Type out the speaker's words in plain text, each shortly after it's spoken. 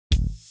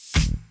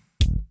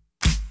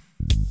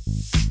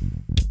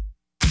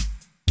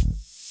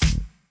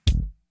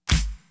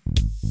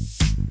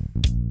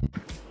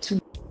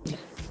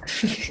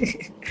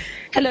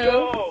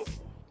Hello. Yo,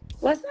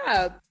 What's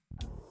up?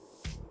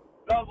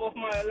 love of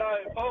my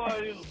life. How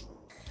are you?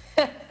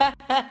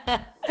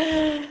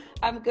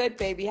 I'm good,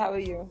 baby. How are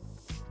you?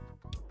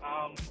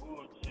 I'm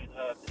good,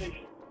 sweetheart. Hey,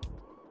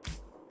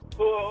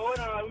 so what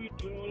are we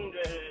doing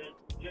the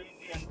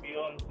Jay-Z and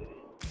Beyonce?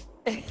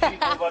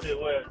 Peace over the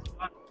world.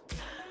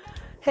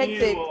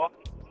 Hectic. You,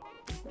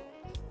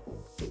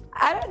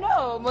 I don't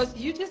know. Most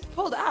you just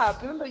pulled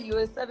up. Remember, you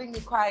were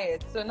suddenly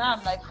quiet. So now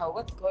I'm like, how?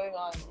 What's going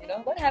on?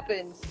 What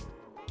happened?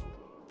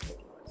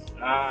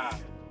 nah,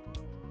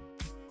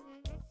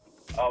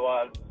 I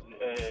was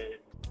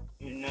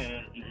in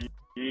a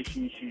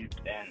relationship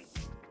and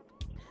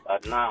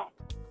but now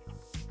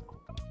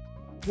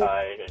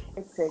I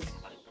Hectic.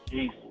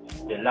 she's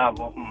the love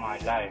of my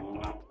life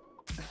now.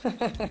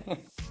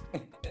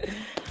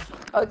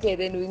 Okay,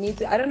 then we need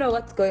to. I don't know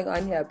what's going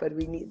on here, but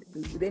we need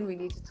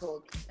to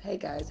talk. Hey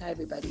guys, hi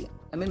everybody.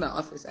 I'm in my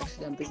office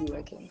actually. I'm busy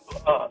working,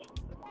 Uh,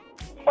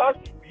 first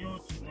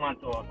beauty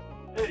matter.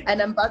 Hey,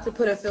 and I'm about to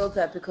put a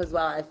filter because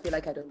wow, I feel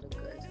like I don't look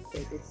good. So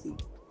let's see.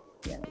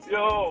 Yeah.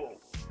 yo,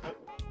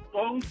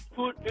 don't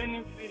put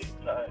any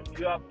filter.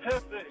 You are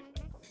perfect.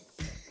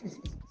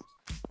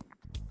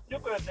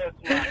 Look at that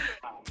smile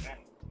now, man.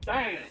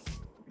 Damn,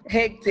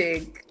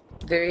 Hectic.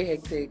 Very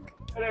hectic.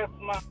 look at that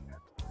smile.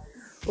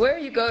 Where are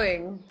you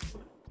going?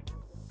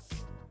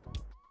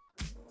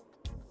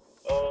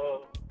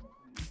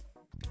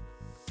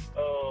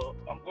 Uh,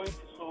 I'm going to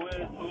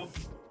Soweto.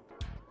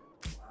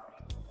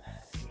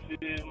 You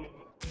feel me?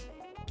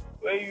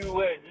 Where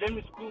you at? Let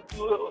me scoop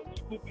you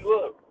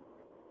up.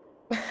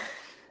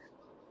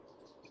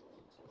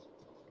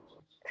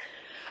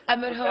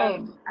 I'm at I'm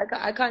telling home.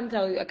 I can't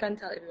tell you. I can't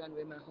tell everyone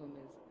where my home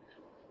is.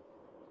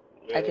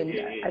 you. I Yeah, can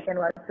yeah, I yeah. can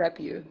WhatsApp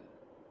you.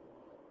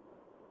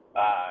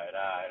 Alright.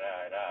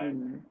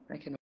 I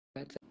can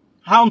WhatsApp.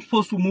 How I'm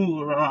supposed to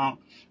move around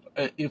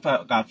if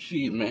I got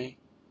feet, man?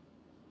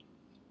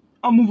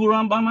 I move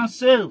around by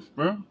myself,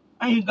 bro.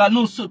 I ain't got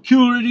no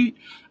security.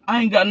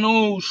 I ain't got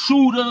no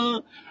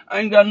shooter. I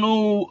ain't got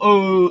no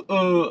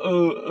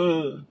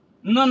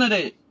none of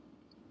that.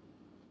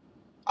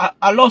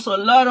 I lost a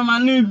lot of my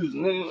niggas,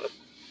 nigga.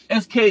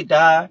 SK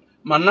died,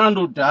 my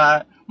Nando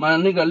died, my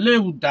nigga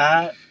Lil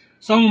died.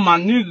 Some of my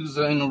niggas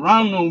ain't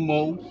around no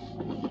more.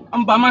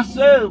 I'm by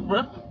myself,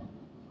 bro.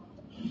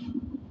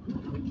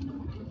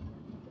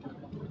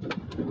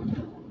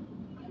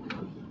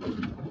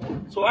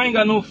 So I ain't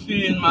got no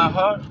fear in my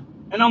heart.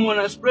 And I'm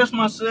gonna express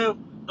myself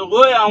the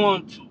way I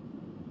want to.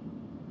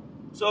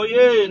 So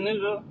yeah,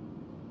 nigga.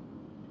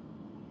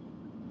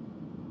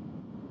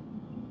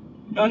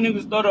 Y'all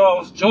niggas thought I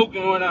was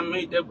joking when I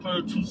made that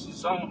Thusi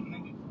song,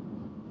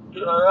 nigga.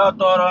 Y'all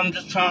thought I'm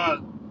just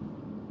trying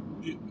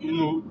to, you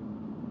know.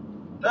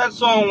 That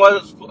song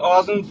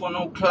wasn't for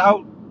no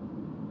clout.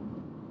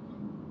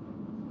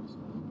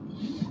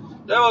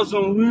 That was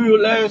some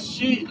real ass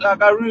shit.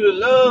 Like I really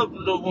loved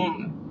the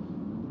woman.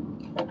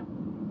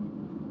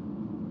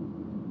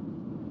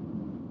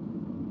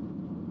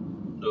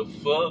 The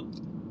fuck?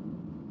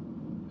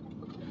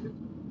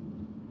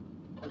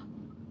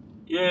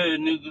 Yeah,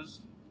 niggas.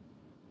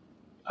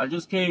 I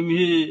just came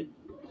here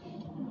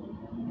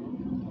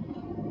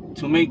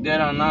to make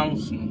that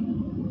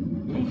announcement.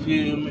 You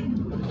feel me?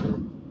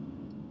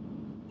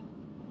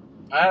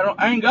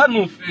 I ain't got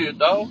no fear,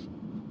 dog.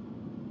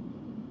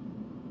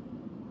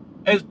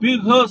 As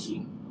Big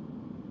Hustle,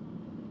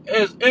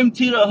 as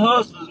Emtee the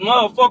Hustlers,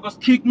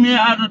 motherfuckers kicked me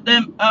out of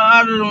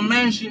the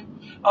mansion.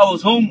 I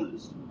was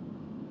homeless.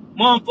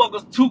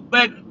 Motherfuckers took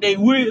back their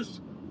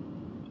wheels.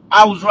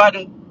 I was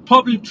riding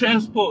public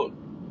transport.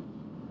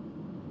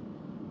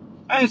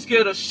 I ain't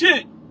scared of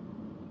shit.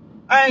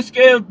 I ain't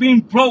scared of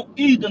being broke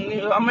either,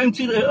 nigga. I'm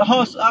into the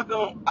hustle.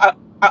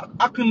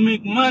 I can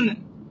make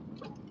money.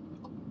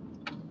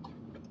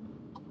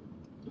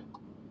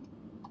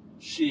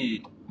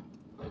 Shit.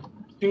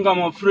 Think I'm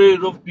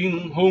afraid of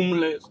being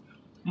homeless?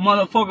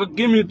 Motherfucker,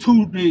 give me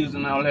 2 days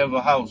and I'll have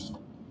a house.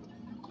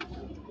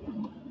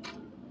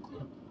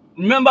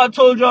 Remember I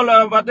told y'all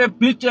about that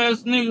bitch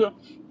ass nigga?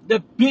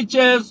 That bitch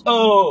ass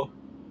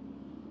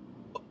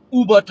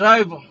Uber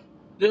driver.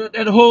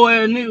 That whole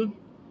ass nigga.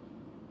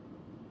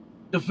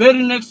 The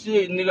very next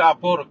day, nigga, I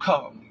bought a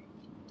car.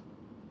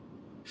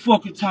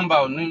 Fuck you talking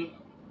about, nigga?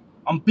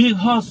 I'm Big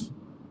Hustle.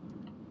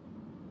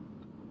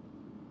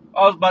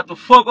 I was about to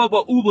fuck up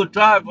a Uber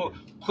driver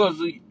because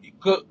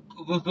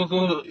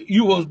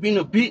you was being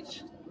a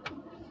bitch.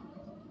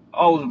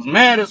 I was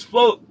mad as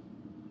fuck.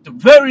 The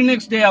very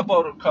next day I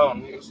bought a car,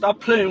 nigga.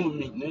 Stop playing with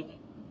me, nigga.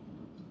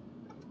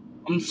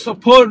 I'm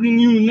supporting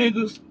you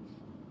niggas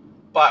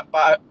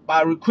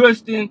by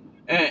requesting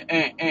and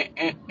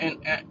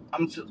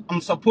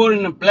I'm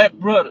supporting a black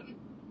brother.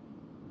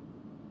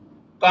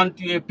 Gone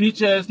to a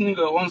bitch ass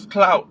nigga wants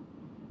clout.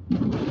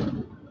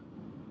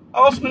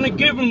 I was gonna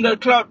give him the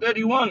clout that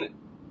he wanted.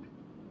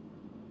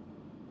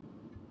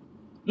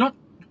 Not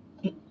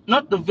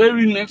not the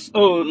very next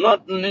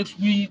not the next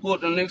week or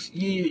the next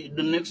year,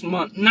 the next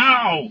month.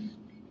 Now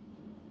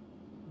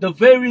the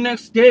very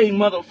next day,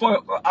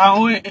 motherfucker, I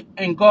went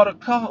and got a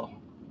car.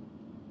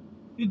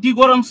 You dig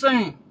what I'm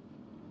saying?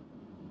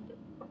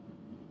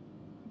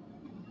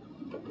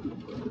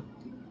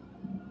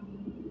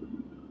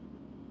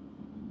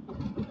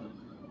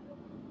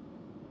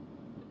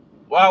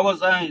 Why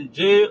was I in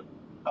jail?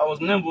 I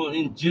was never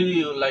in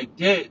jail like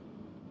that.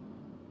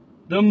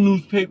 Them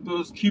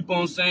newspapers keep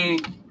on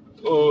saying,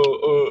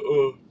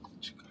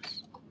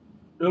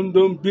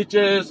 them bitch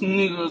ass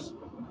niggas,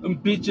 them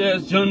bitch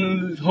ass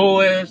journalists,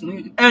 hoe ass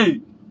niggas.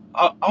 Hey,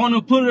 I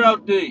wanna put it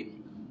out there.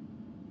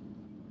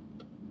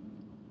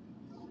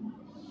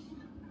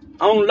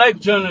 I don't like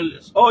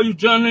journalists. All you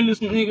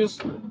journalists niggas,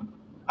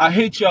 I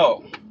hate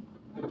y'all.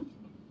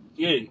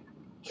 Yeah,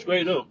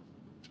 straight up.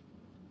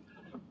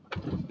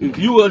 If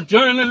you a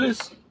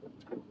journalist,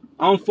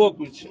 I don't fuck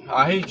with you.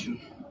 I hate you.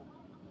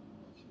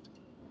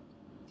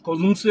 Cause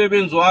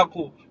umsebenzi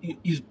wakho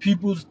is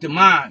people's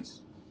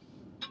demise.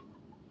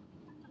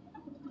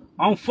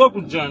 I don't fuck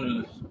with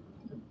journalists.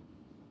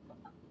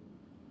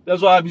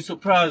 That's why I be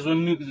surprised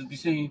when niggas be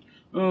saying,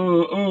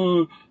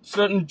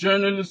 certain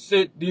journalists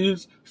said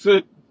this,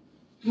 said,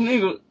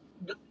 nigga,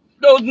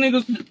 those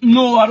niggas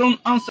know I don't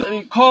answer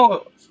their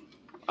calls.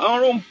 I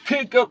don't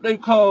pick up their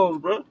calls,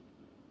 bro.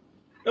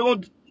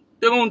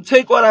 They're gonna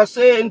take what I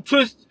say and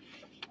twist it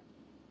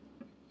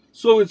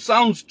so it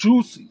sounds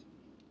juicy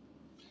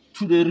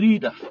to the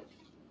reader.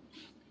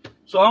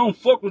 So I don't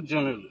fuck with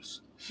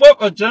journalists.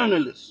 Fuck a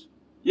journalist.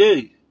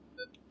 Yeah.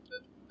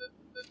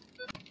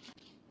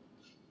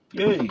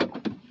 Yeah.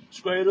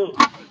 Straight up.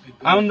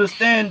 I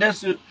understand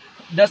that's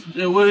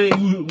the way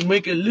you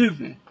make a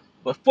living.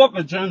 But fuck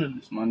a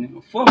journalist, my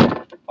nigga. Fuck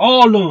it.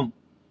 All of them.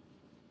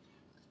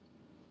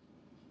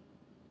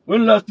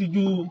 When last did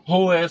you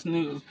whole ass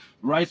niggas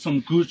write some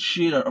good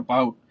shit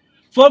about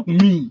fuck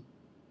me?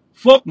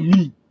 Fuck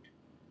me.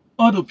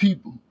 Other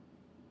people.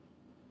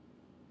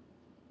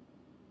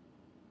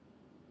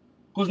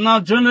 Because now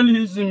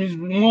journalism is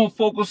more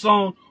focused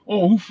on,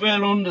 who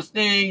fell on the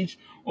stage,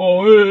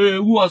 or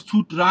who was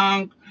too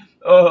drunk,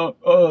 so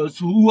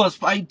who was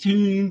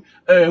fighting,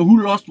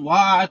 who lost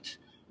what.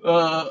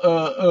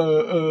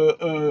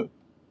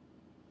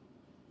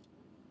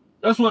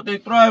 That's what they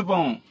thrive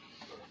on.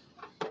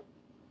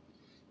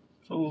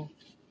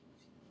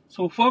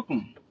 So fuck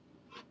them.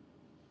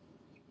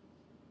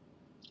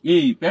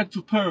 Yeah, back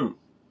to Pearl.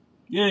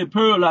 Yeah,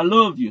 Pearl, I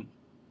love you.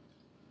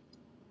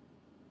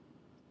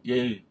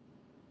 Yeah,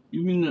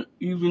 even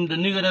the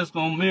nigga that's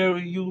gonna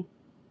marry you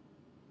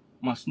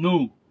must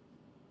know.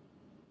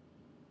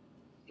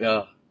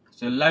 Yeah,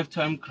 it's a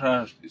lifetime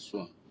crush, this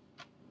one.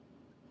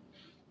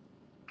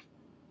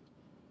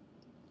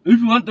 If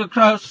you want the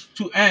crush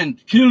to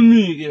end, kill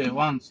me, yeah,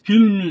 once. Kill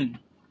me.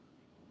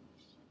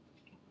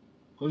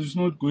 Because it's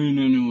not going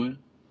anywhere.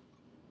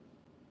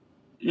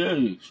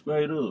 Yeah,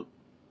 straight up.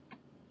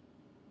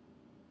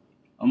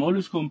 I'm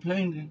always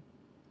complaining.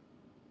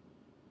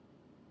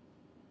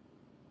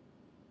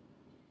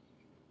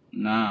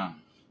 Nah.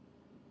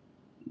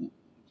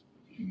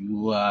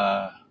 You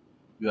are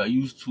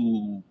used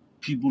to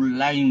people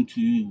lying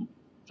to you.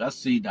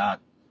 Just say that.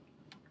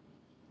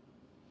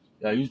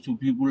 You are used to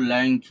people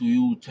lying to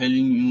you,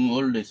 telling you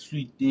all the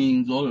sweet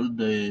things, all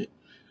the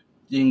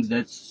things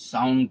that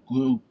sound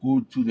good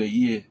to the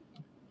ear.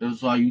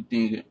 That's why you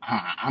think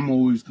I'm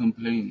always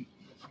complaining.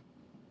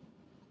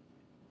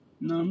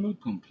 No, I'm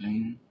not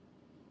complaining.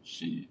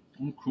 Shit,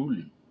 I'm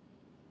crueling.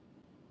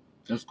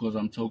 Just because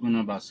I'm talking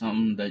about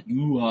something that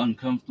you are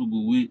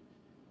uncomfortable with,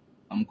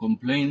 I'm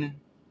complaining.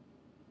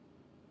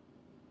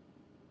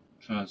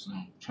 Try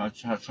something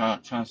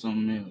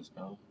else,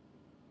 dog.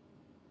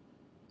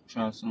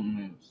 Try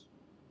something else.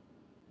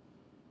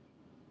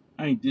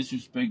 I ain't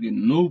disrespecting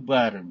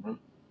nobody, bro.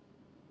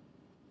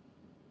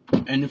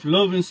 And if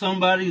loving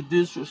somebody is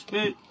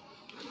disrespect,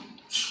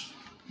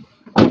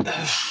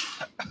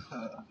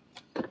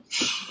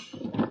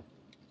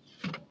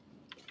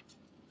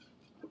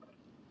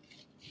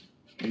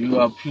 you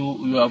are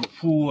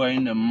poor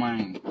in the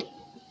mind.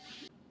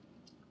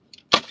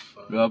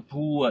 You are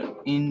poor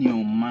in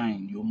your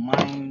mind. Your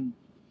mind.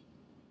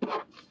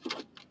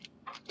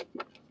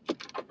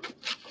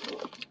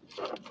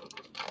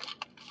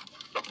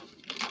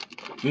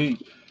 Hey,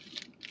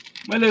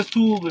 let's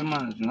talk,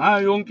 man.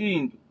 I don't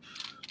think.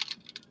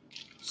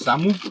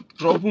 Some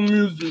drop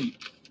music.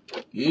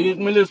 Hey,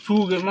 let's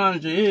talk, man.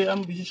 Hey,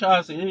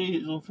 ambitious.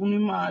 Hey, so funny,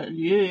 man.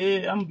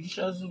 Hey,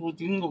 ambitious. What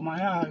you go,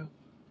 my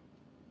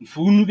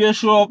Mfuna ukuya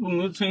shop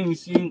ngiyothenga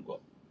isinkwa.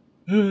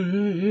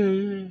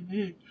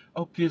 Hey.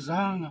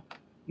 Awugezanga.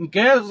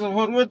 Ngeza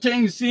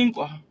ukuyothenga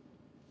isinkwa.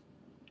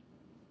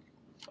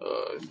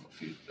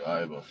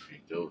 Hayi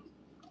bafika.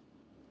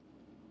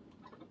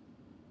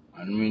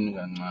 Animini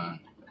kancane.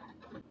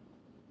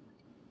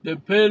 The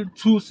pale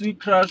Thusi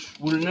crush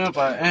will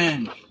never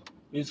end.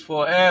 It's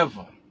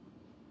forever.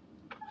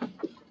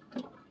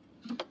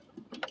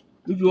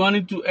 If you want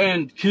it to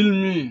end, kill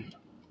me.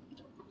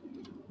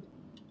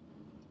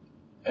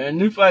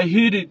 And if I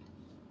hit it,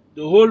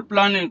 the whole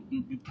planet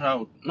will be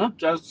proud. Not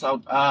just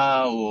South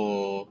A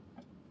or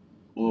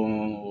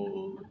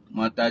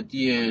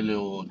Matatiele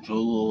or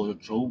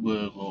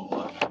Joburg or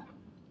what.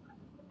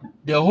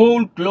 The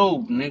whole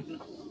globe, nigga.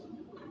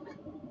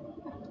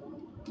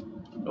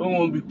 Don't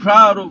want to be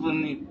proud of a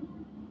nigga.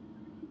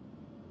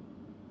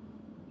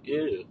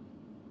 Yeah.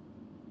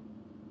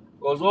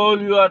 Because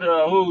all you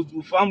other hoes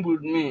who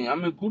fumbled me,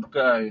 I'm a good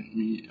guy.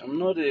 Me. I'm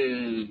not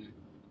a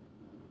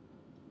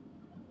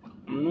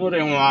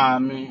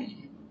one,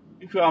 man.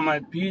 If you are my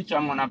bitch,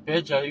 I'm gonna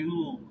better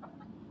you.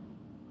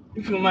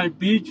 If you're my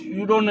bitch,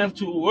 you don't have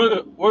to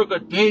work a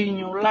day in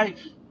your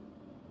life.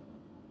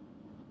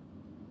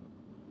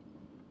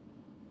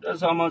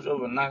 That's how much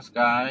of a nice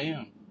guy I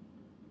am.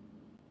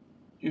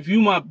 If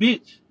you my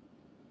bitch,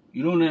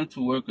 you don't have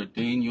to work a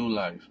day in your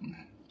life,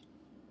 man.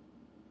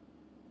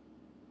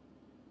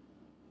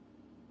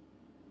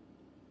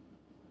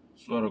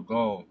 Swear to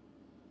God.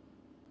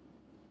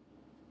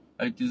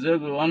 I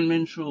deserve a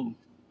one-man show.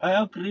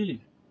 I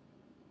agree.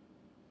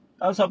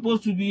 I was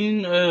supposed to be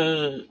in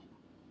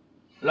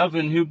Love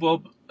and Hip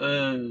Hop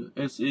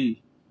SA.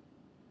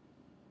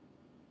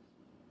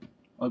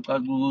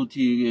 Waqala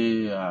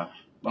ukuthi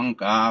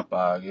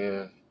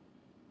bangigabha-ke,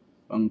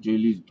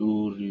 bangitshela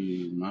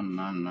izitori,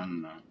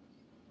 nani.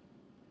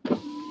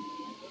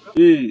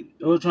 Hey,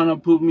 they were trying to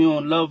put me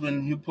on Love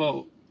and Hip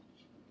Hop.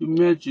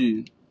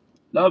 Imagine.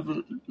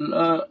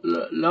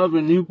 Love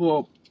and hip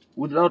hop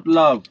without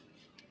love.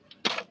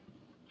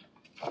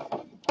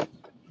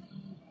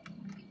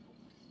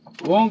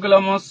 Wonke la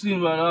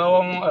masimba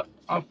lawa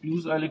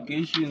abuse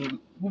allegations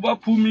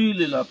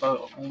kubaphumile lapha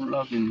ku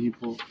Love and Hip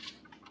Hop.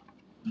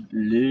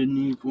 Le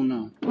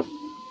nifuna.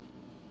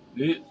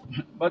 Le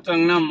bathi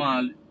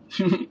anginamali.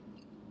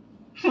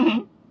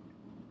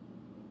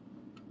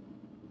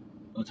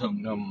 Bathi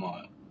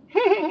anginamali.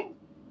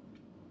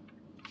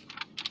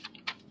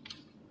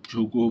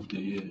 Joke of the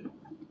year.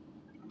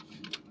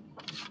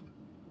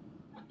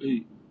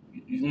 Hey,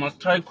 you must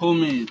try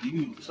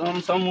comedy.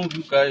 Some of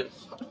you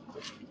guys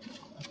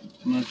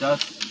must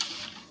just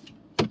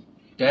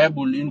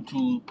dabble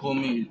into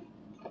comedy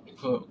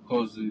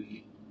because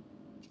you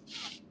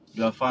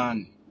are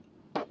funny.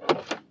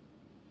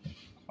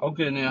 How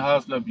can a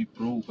hustler be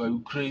broke? Are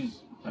you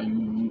crazy? Are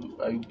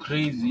you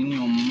crazy in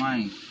your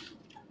mind?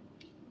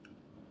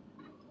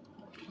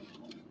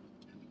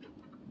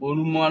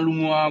 Bona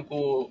umalume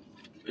wakho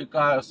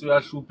ekhaya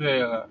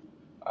siyahlupheka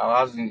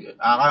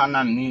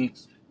akana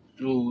needs.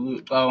 So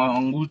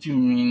cabanga ukuthi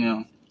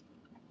mina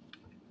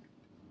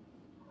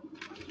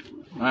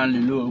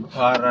ngalelo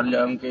phara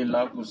lonke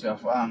lakho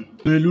siyafana.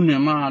 Vele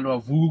unemali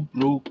wavuka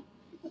broke.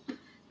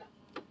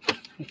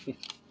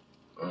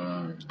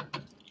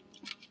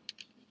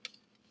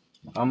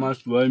 How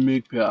much do I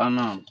make per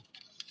annum?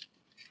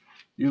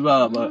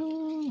 Ibaba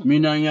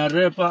mina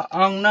ngiyarepa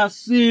angina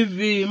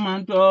CV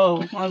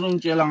manto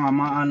ngazongitshela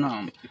ngama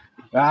annum.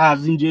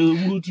 Yazi nje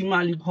ukuthi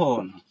imali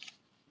ikhona.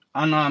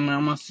 Annum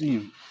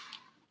amasimu.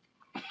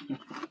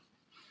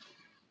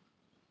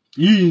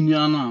 Yini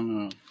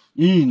annum?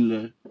 Yini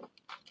le?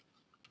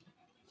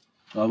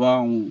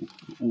 Cabanga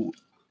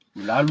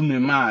ulala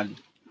unemali.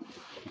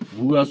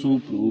 Vuka so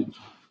broke.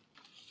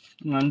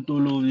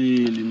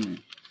 Ngantolobele mina.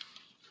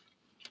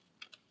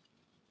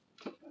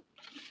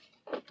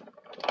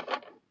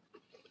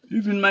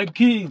 Even my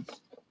kids,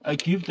 I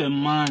give them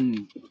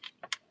money.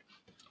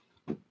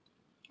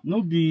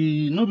 No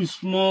be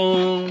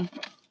small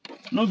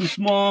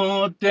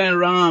 10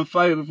 rand,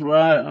 5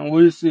 rand, and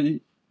we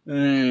say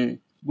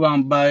go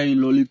and buy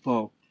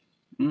lollipop.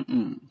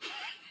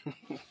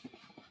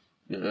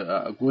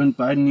 Yeah, go and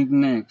buy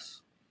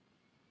knickknacks.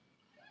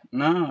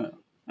 Nah,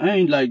 I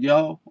ain't like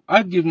y'all.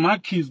 I give my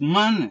kids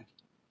money.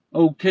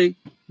 Okay?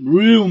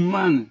 Real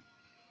money.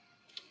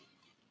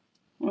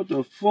 What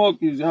the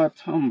fuck is y'all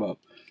talking about?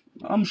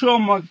 I'm sure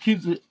my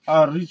kids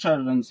are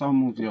richer than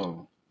some of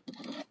y'all.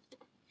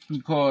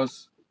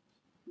 Because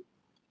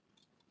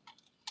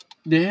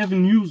they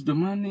haven't used the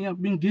money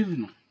I've been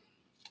giving them.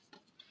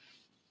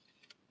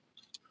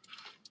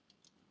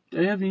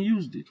 They haven't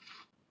used it.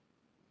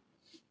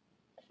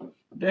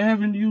 They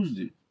haven't used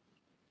it.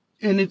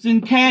 And it's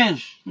in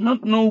cash,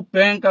 not no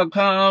bank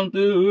account,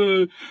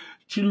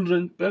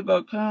 children's bank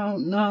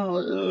account, now,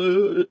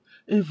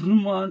 every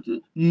month.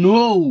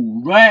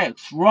 No,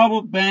 racks,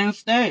 rubber band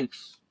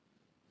stacks.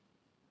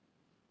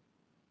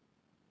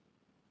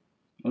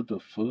 What the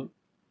fuck?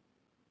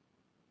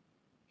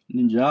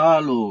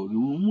 Njalo,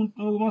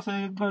 umuntu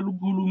masayaqala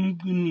ukukhuluma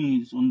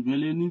iqiniso,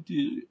 nivele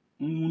nithi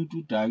umuntu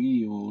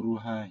udakiwe or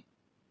uhayi.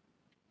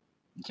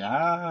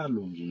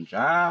 Njalo,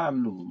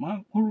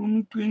 makhuluma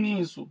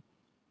iqiniso,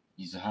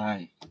 is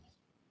high.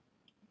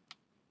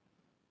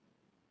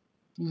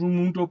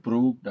 Umuntu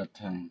broke that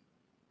time.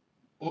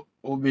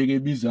 Obeke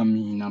biza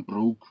mina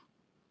broke.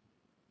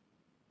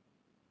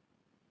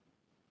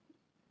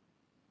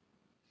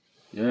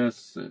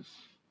 Yes.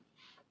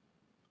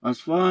 That's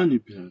funny,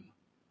 pal.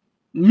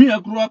 Me, I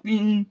grew up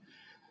in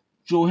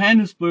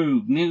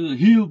Johannesburg, nigga,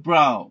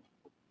 Hillbrow.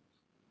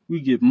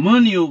 We get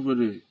money over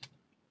there.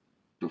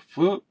 The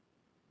fuck?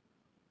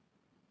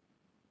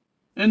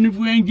 And if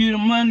we ain't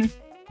getting money,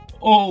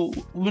 or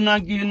we're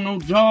not getting no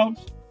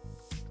jobs,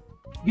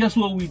 guess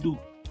what we do?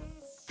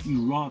 We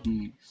rob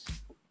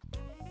niggas.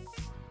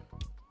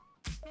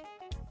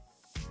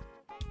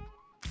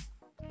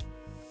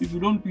 If you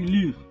don't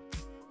believe,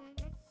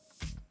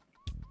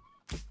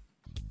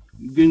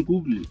 you can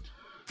Google it.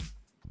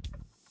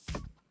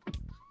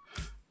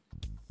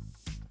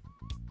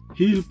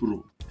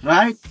 Hillbro,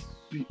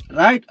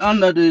 right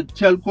under the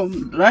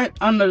telecom, right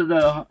under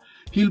the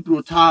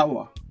Hillbro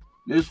Tower.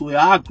 That's where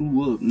I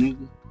grew up,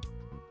 nigga.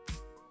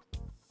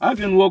 I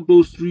can walk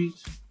those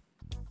streets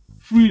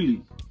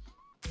freely.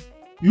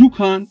 You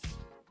can't.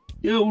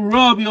 It'll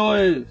rob your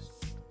ass.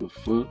 The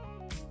fuck?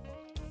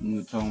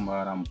 You talking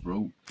about I'm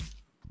broke?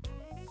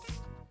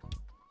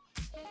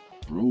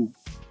 Broke?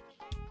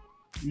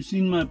 You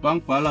seen my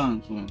bank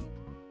balance, man?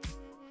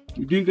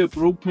 You think a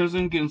broke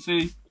person can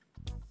say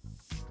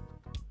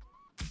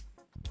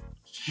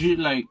shit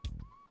like,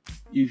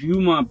 if you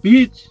my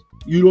bitch,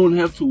 you don't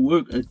have to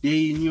work a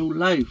day in your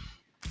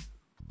life?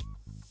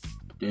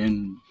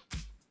 Then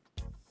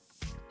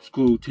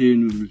Skull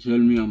 10 will tell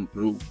me I'm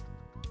broke.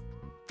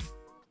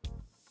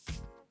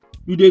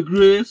 You the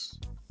grace?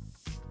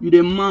 You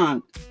the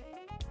mad?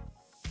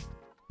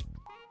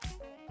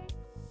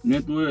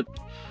 Network.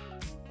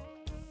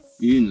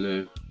 In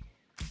life.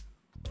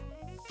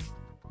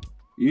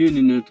 In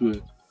the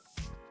network.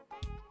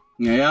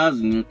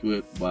 Ngayazi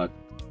network, but